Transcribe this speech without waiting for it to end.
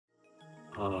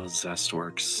Oh,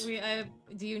 Zestworks.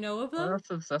 Do you know of them? Lots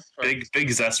of Zestworks. Big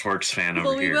Zestworks fan over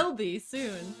Well, we here. will be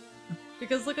soon.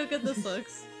 Because look how good this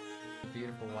looks.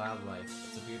 Beautiful wildlife.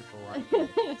 It's a beautiful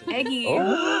life. Eggy.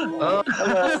 Oh,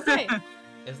 What's his name?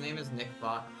 His name is Nick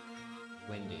Bot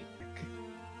Windy.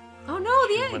 Oh no,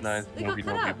 the eggs! Humanized They got Nobi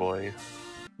cut Nobi up. boy.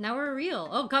 Now we're real.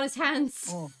 Oh, got his hands.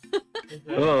 oh.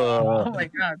 Oh. Oh my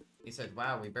god. He said,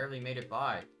 wow, we barely made it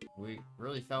by. We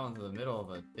really fell into the middle of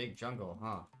a big jungle,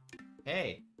 huh?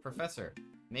 Hey, Professor,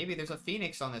 maybe there's a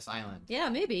phoenix on this island. Yeah,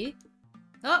 maybe.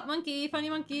 Oh, monkey, funny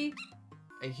monkey.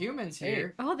 A human's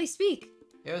here. Oh, they speak.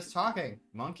 It was talking.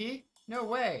 Monkey? No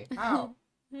way. How?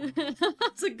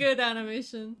 That's a good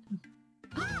animation.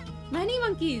 Many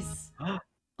monkeys.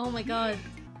 Oh my god.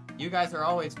 You guys are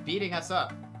always beating us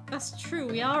up. That's true.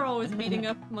 We are always beating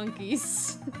up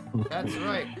monkeys. That's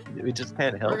right. We just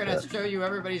can't help We're gonna it. show you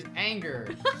everybody's anger.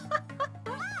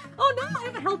 Oh no, I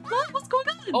have a health bot. What's going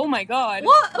on? Oh my god.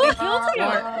 What? Oh, he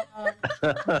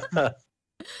killed him.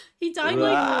 He died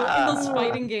like in those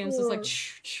fighting games. It's like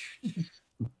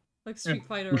Street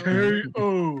Fighter. Or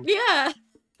Oh. yeah.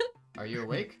 Are you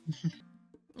awake?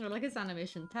 I like his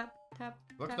animation. Tap, tap.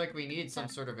 Looks tap. like we need some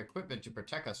sort of equipment to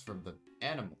protect us from the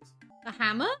animals. A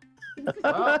hammer?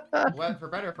 Well, for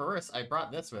better or for worse, I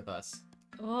brought this with us.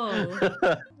 Oh,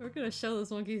 we're gonna show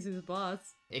those monkeys who's boss.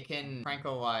 It can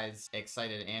tranquilize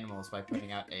excited animals by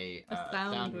putting out a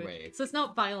sound wave. So it's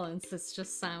not violence, it's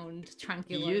just sound He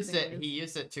tranquilizing.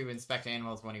 used it to inspect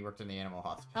animals when he worked in the animal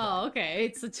hospital. Oh, okay,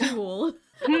 it's a tool.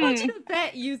 Imagine a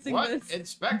pet using What? this.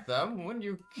 Inspect them? Wouldn't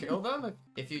you kill them?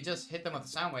 If you just hit them with a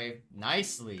sound wave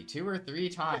nicely 2 or 3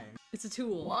 times. It's a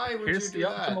tool. Why would Here's you the do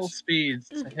that? optimal speeds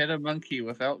to hit a monkey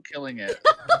without killing it.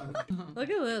 Look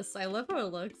at this. I love how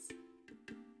it looks.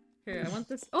 Here, I want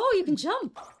this. Oh, you can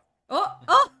jump. Oh,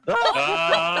 oh!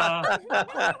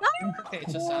 Okay,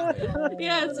 it's just sound wave.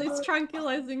 Yeah, it's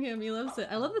tranquilizing him. He loves it.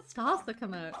 I love the stars that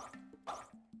come out.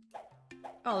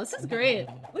 Oh, this is great.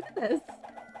 Look at this.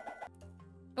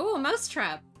 Oh, a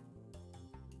mousetrap.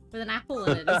 With an apple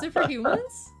in it. Is it for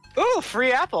humans? Ooh,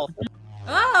 free apple.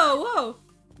 Oh,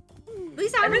 whoa!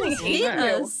 These animals Everything hate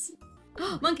hates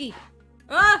us. Monkey.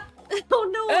 Ah! Oh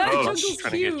no! Oh, The she's jungle's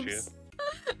trying to get you. cubes.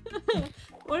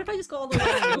 What if I just go all the way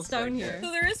down? It's down here. So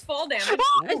there is fall damage.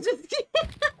 I just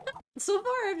so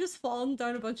far I've just fallen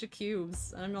down a bunch of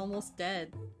cubes and I'm almost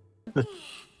dead.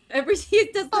 He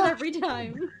does that every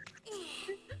time.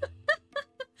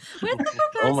 Where's the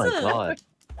professor? Oh my god.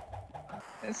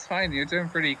 It's fine, you're doing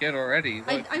pretty good already.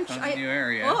 Look, I'm found a new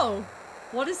area. Oh,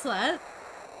 what is that?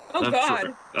 Oh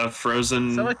god. A frozen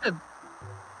Is that like a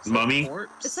mummy?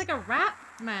 corpse? It's like a rat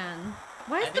man.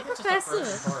 Where's I the think it's just a frozen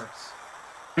professor? corpse.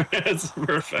 It's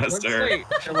Looks Professor. like-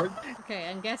 it look- Okay,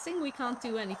 I'm guessing we can't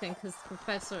do anything because the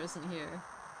professor isn't here.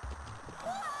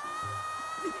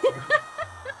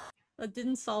 That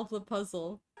didn't solve the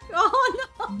puzzle. Oh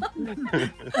no!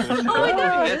 Oh wait,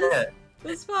 there it is.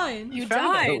 It's fine. You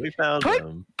found it. died. We found Put-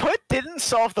 him. Put didn't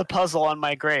solve the puzzle on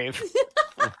my grave.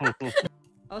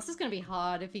 Oh, this is gonna be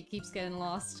hard if he keeps getting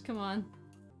lost. Come on.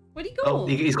 Where'd he go? Oh,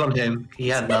 he's gone home. He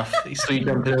had enough. He's so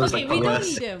jumping. It was Okay, like we the don't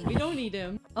worst. need him. We don't need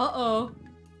him. Uh-oh.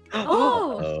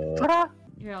 Oh! Oh.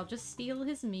 Here, I'll just steal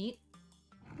his meat.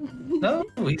 No,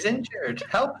 he's injured.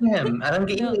 Help him, and I'm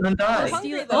getting No. eaten and die. Hungry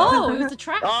Steal though. Oh, it was a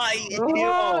trap! He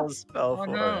almost fell Oh for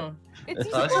no. It's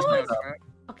Oh, this is easy. messed up.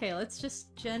 Okay, let's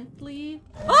just gently...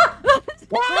 Oh!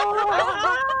 it.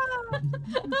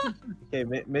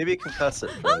 Okay, maybe concuss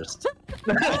it first.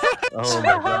 Oh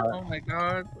my god. Oh my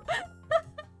god.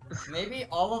 Maybe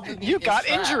all of the meat You is got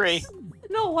traps. injury.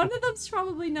 No, one of them's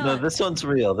probably not. No, this one's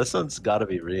real. This one's gotta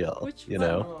be real. Which you one?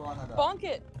 know? Bonk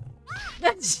it.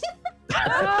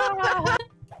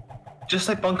 Just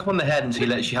like bonk him on the head until he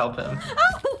lets you help him.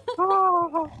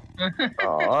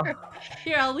 Aw.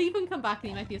 Here, I'll leave and come back and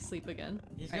he might be asleep again.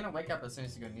 He's gonna wake up as soon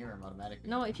as you go near him automatically.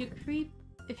 No, if you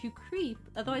creep,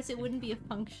 otherwise it wouldn't be a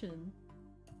function.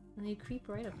 And you creep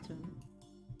right up to him.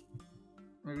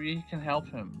 Maybe you can help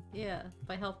him. Yeah,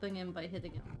 by helping him, by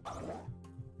hitting him.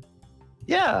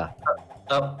 Yeah.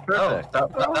 Oh, Perfect. that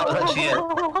was actually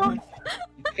it.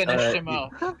 You finished him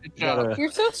off. Good job.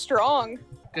 You're so strong.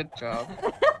 Good job.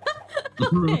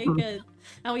 Okay, good.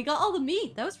 And we got all the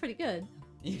meat. That was pretty good.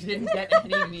 You didn't get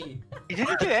any meat. You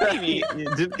didn't get any meat.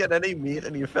 You didn't get any meat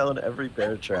and you fell in every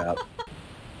bear trap.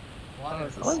 What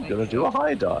is I'm gonna do a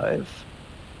high dive.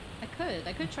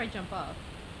 I could try jump off.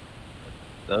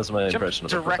 That was my Jump impression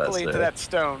of the directly professor. into that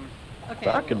stone. Okay.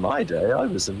 Back in my day, I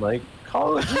was in my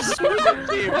college swimming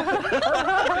team.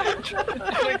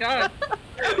 Oh my god.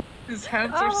 His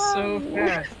hands are so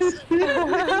fast.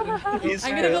 He's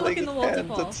I'm gonna go look failing in the his hands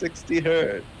waterfall. at 60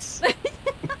 hertz.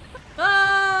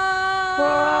 Ah!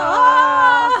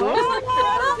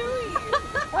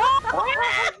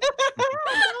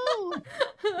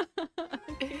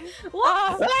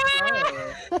 What?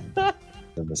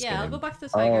 In this Yeah, I'll game. go back to the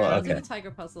tiger. Oh, I'll do okay. the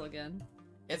tiger puzzle again.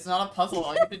 It's not a puzzle.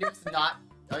 All you have to do is not.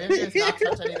 All you have to do is not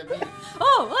touch any of the meat.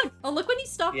 Oh, look! Oh, look when he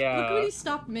stopped. Look Yeah. when he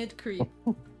stopped mid creep.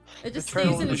 It just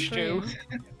turtle stays in in his the frame.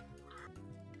 stew.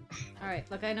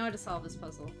 Alright, look, I know how to solve this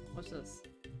puzzle. Watch this.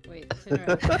 Wait, turn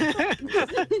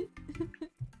around.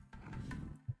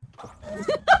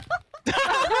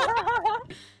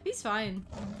 He's fine.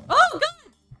 Oh, God!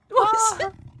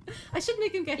 What? I should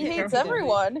make him get He hit. hates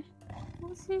everyone.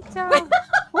 What's he done?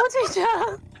 What's he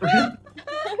done? Do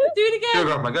it Go, again!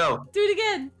 Grandma, go. Do it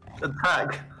again!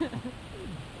 Attack.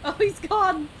 Oh, he's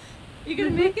gone! You gonna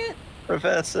make it?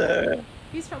 Professor!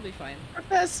 He's probably fine.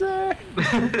 Professor!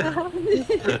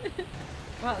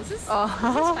 Wow, this is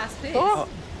Oh. fast paced. Oh.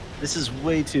 This is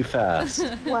way too fast.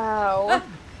 Wow.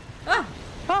 Ah!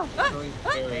 Really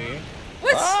scary.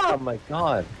 What? Oh my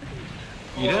god.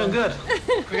 You're doing good.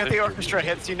 We got the orchestra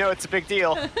hits, you know it's a big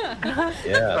deal. Yeah.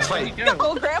 That's fine. Go.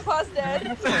 Oh, Grandpa's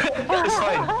dead. It's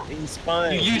fine. He's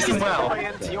fine. You used him well.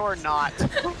 And you're not.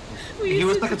 We He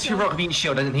was used like a it to two-rock meat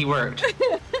shield and he worked.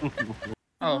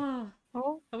 Oh.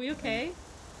 Oh. Are we okay?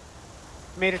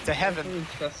 Made it to heaven. Really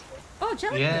stressful. Oh,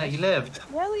 jellyfish! Yeah, you lived.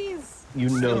 Jellies. You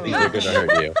know these are gonna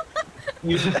hurt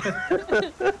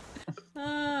you.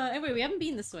 Anyway, we haven't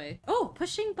been this way. Oh,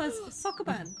 pushing Buzz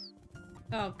Sokoban.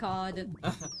 Oh God.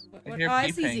 What? You're Oh,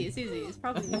 it's peeping. easy. It's easy. It's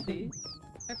probably easy.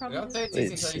 I You don't probably. say it's Wait,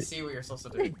 easy until you see. see what you're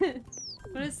supposed to do.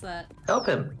 What is that? Help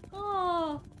him.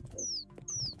 Oh.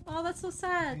 Oh, that's so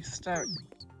sad. He's stuck.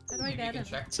 How do I Maybe get you him? can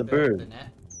check It's a the bird.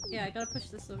 net. Yeah, I gotta push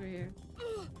this over here.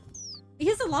 He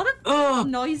has a lot of Oh,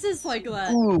 noises like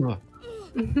that. Ooh.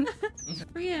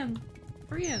 Free him.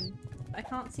 Free him. I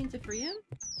can't seem to free him.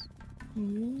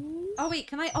 Oh wait,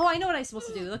 can I? Oh, I know what I'm supposed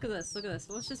to do. Look at this. Look at this.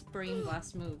 Let's just brain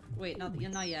blast move. Wait, not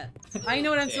yet. I know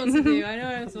what I'm supposed to do. I know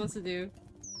what I'm supposed to do.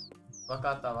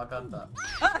 Wakata, wakata.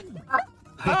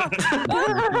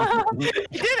 You did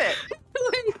it!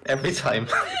 Wait. Every time.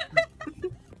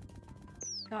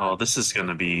 oh, this is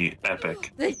gonna be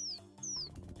epic.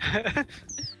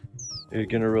 You're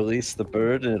gonna release the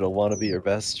bird and it'll want to be your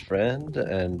best friend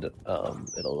and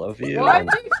it'll love you. Why and-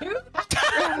 did you do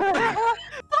that?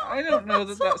 I don't know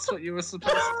that that's what you were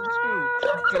supposed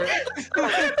to do.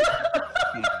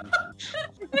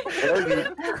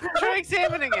 Try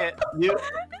examining it. You-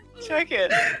 Check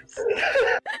it.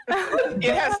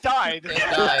 It has died. It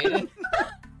died.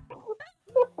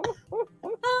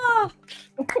 Ah,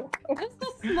 I'm so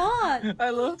smart. I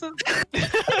love that.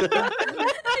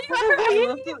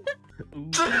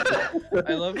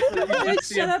 I love that you Wait, just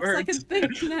see shut a up so I bird. can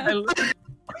think I, now.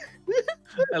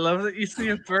 I love that you see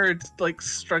a bird like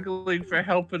struggling for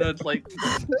help in a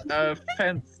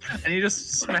fence, and you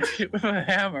just smack it with a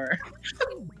hammer.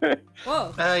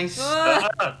 Whoa. Nice. Whoa.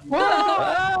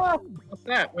 What's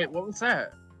that? Wait, what was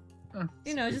that?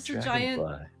 You know, just a giant.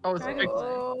 Dragonfly. Oh, it's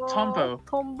Dragonfly. like Tombo.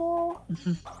 Tombo.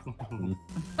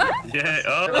 Yeah.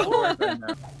 Oh.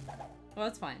 Well,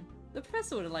 that's fine. The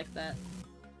professor would have liked that.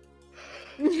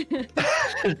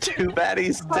 Too bad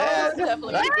he's Oh, dead.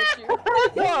 definitely gonna get you.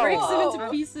 Breaks him Whoa. into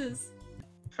pieces.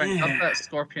 Thank God that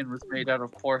scorpion was made out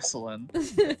of porcelain.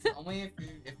 Only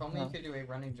if only you could do a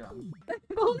running jump.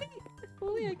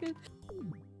 only I could.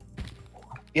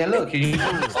 Yeah, look. You...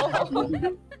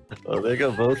 Oh, there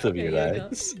go both of you Okay, there you go.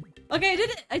 guys. Okay, I did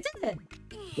it. I did it.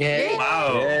 Yeah.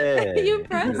 Wow. Yay. Are you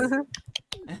impressed?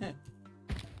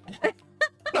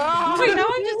 Wait, now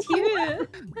I'm just here.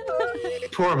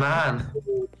 Poor man.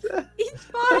 He's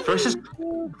fine. First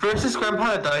his grandpa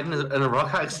had died in a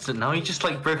rock accident. Now he's just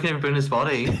like broken every bone in his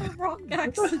body. A rock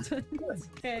accident.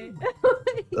 Okay.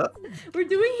 We're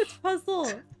doing this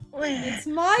puzzle. It's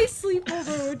my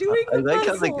sleepover. We're doing I the like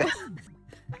how puzzle. they-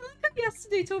 I like how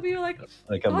yesterday Toby you were like,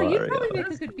 Like a oh, you'd Mario. probably make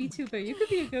a good VTuber. You could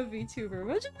be a good VTuber.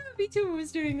 Imagine if a VTuber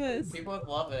was doing this. People would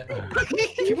love it.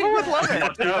 People would love it.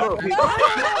 Watch out.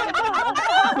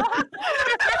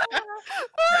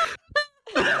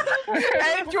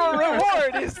 And your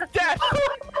reward is death.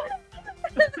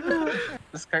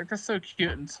 This character's so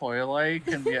cute and toy-like,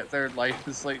 and yet their life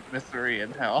is like misery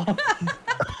and hell.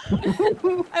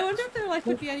 I wonder if their life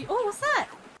would be any. Oh, what's that?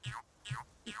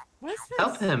 What is this?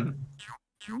 Help him.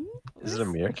 Is it a A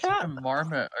meerkat?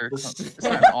 marmot or something. Is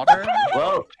that an otter?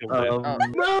 Whoa.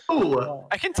 No.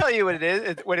 I can tell you what it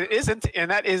is, what it isn't,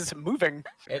 and that is moving.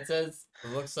 It says,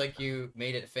 "Looks like you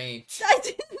made it faint." I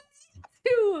didn't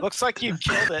do. Looks like you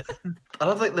killed it. I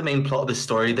love like the main plot of the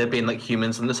story. There being like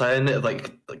humans on this island that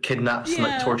like kidnaps and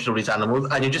like Yeah. torture all these animals,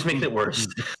 and you're just making it worse.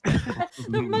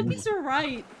 The monkeys are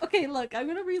right. Okay, look, I'm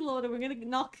gonna reload and we're gonna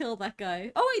not kill that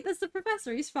guy. Oh wait, that's the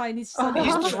professor. He's fine. He's just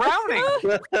He's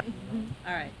drowning.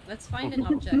 Alright, let's find an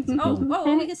object.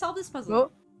 Oh, we can solve this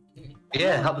puzzle.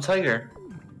 Yeah, help the tiger.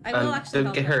 I will actually Don't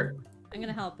help get him. hurt. I'm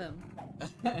gonna help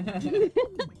him.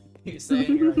 You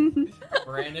saying you're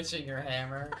brandishing your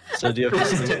hammer? So do you I have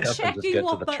to was sneak up just and just checking get to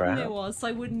what the button trap? it was so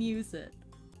I wouldn't use it.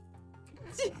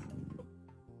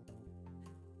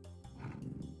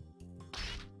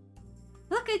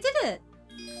 Look, I did it!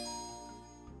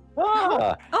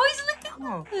 Ah! Oh, he's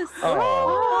looking at this!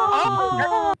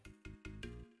 Oh!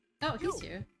 Oh, he's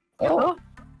here. Oh!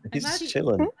 He's Daddy- just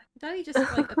chilling. Daddy just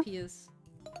like appears.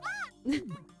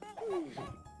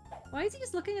 Why is he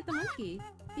just looking at the monkey?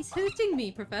 He's hooting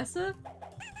me, Professor.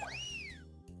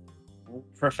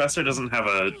 Professor doesn't have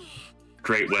a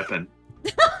great weapon.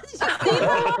 Did you see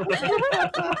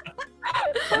that?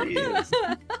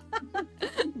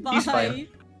 Bye. He's fine.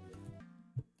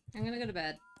 I'm gonna go to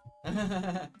bed.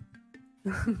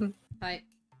 Bye.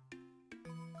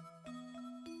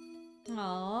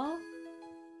 Aww.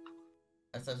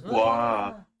 That says,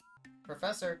 Wow.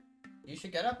 Professor, you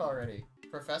should get up already.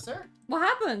 Professor? What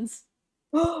happens?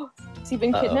 Has he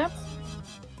been Uh-oh. kidnapped?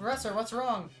 Professor, what's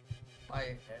wrong?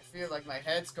 I feel like my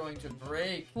head's going to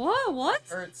break. What? What?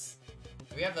 Hurts.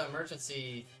 We have the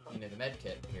emergency, the med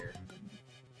kit here.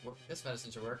 This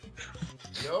medicine should work.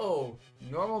 Yo,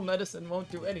 normal medicine won't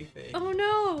do anything. Oh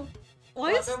no!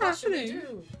 Why is this What should we happening?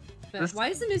 do? But This- why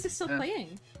is the music still Yeah.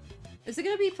 playing? Is it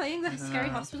gonna be playing the scary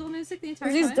hospital music the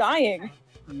entire Because time? he's dying.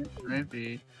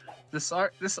 Maybe. This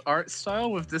art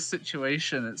style with this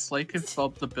situation, it's like if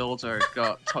Bob the Builder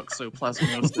got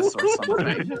toxoplasmosis or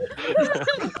something.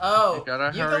 Oh, You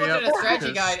gotta you hurry looked at up, a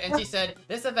strategy because- guide and she said,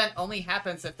 this event only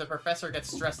happens if the professor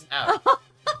gets stressed out.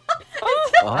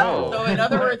 Oh! So in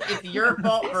other words, it's your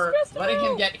fault for letting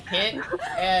him get hit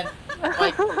and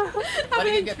like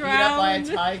letting him get beat up by a drowned.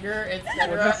 tiger,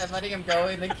 etc., and letting him go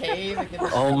in the cave and get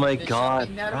the Oh my the god,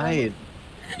 shit out of him. right.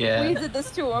 Yeah. We did this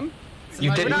to him. So You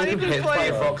my- didn't not make him even hit by a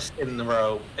playing- fox in the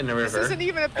row in the This river. isn't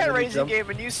even a pet then he raising jumped- game,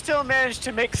 and you still managed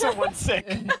to make someone sick.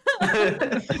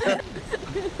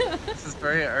 This is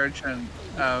very urgent.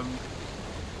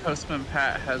 Postman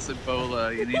Pat has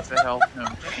Ebola. You need to help him.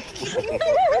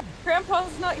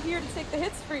 Grandpa's not here to take the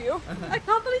hits for you. I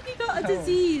can't believe he got a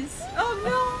disease.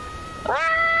 Oh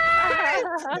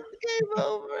Game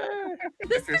over! no!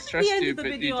 This You're is the end of the stupid,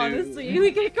 video, you do. honestly.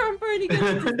 We get Grandpa and he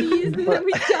gets a disease and then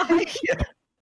we die. Yeah.